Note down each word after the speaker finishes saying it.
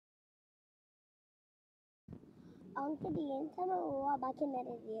Uncle Dean, tell me what back in the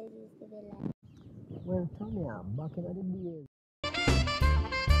days used to be like. Well, tell me, back in the days.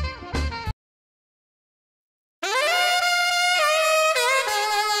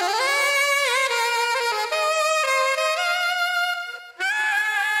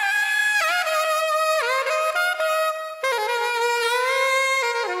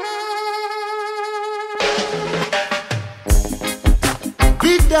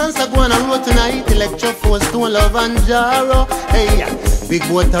 Dance a go on a road tonight, electro force, stone love and jarro. Hey, big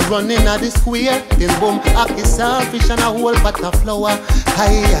water running at the square, then boom, hockey starfish and a whole pot of flour.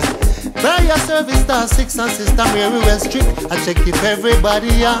 Hey, prayer service star 6 and Sister Mary West Street. I check if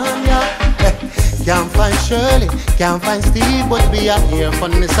everybody on ya. Can't find Shirley, can't find Steve, but we are here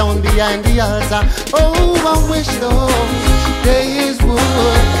from the sound behind the altar. Oh, I wish those days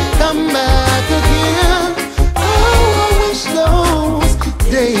would come back again. Oh, I wish those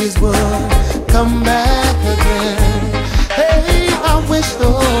days would come back again. Hey, I wish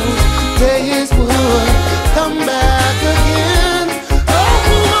those days would come back again. Oh,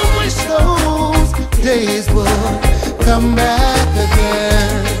 I wish those days would come back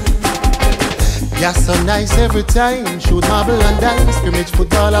again. Yeah, so nice every time. Shoot marble and dance, scrimmage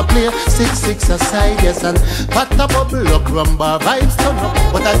football I play 6-6 aside, yes, and pot a bubble up, rumba vibes turn up.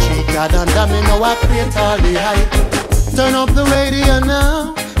 But a 3-card and damn me know I create all the hype. Turn up the radio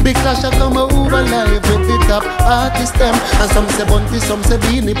now. Big Clash a come over live with the top artist them. And some say Bunty, some say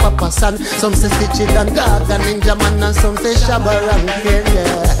Beanie Papa San, some say Stitch It and Gag and Ninja Man, and some say Shabba Rankin,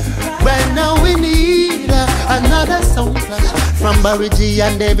 yeah. Right now we need another sound clash from Barry G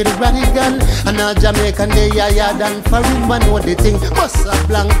and David Radigan. And all Jamaican they are than for him one know the thing. Bust a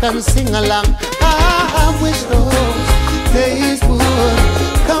blank and sing along. I wish those days would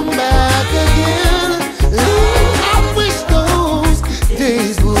come back again. I wish those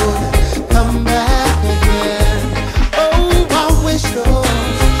days would come back again. Oh, I wish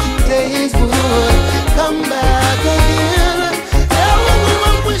those days would come back again. Oh,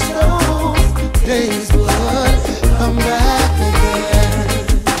 I wish those days would come back again.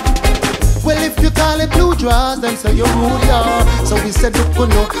 Well, if you call it blue draws, then say you're rude, yeah. So we said look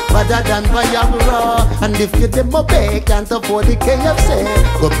no better than Viagra. And if you dem obey, can't afford the KFC,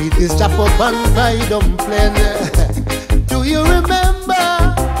 go beat this chop up and buy dumpling. Do you remember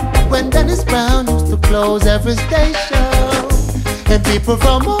when Dennis Brown used to close every station? And people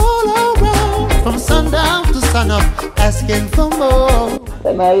from all around, from sundown to sunup, asking for more.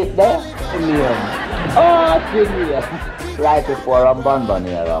 They made there? Oh, right before I'm bun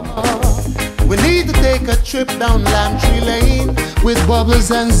here. We need to take a trip down Lantry Lane with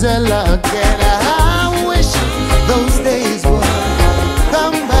Bubbles and Zella again. I wish those days would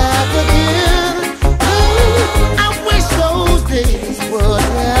come back again. I wish those days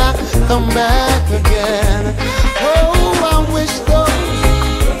would come back again.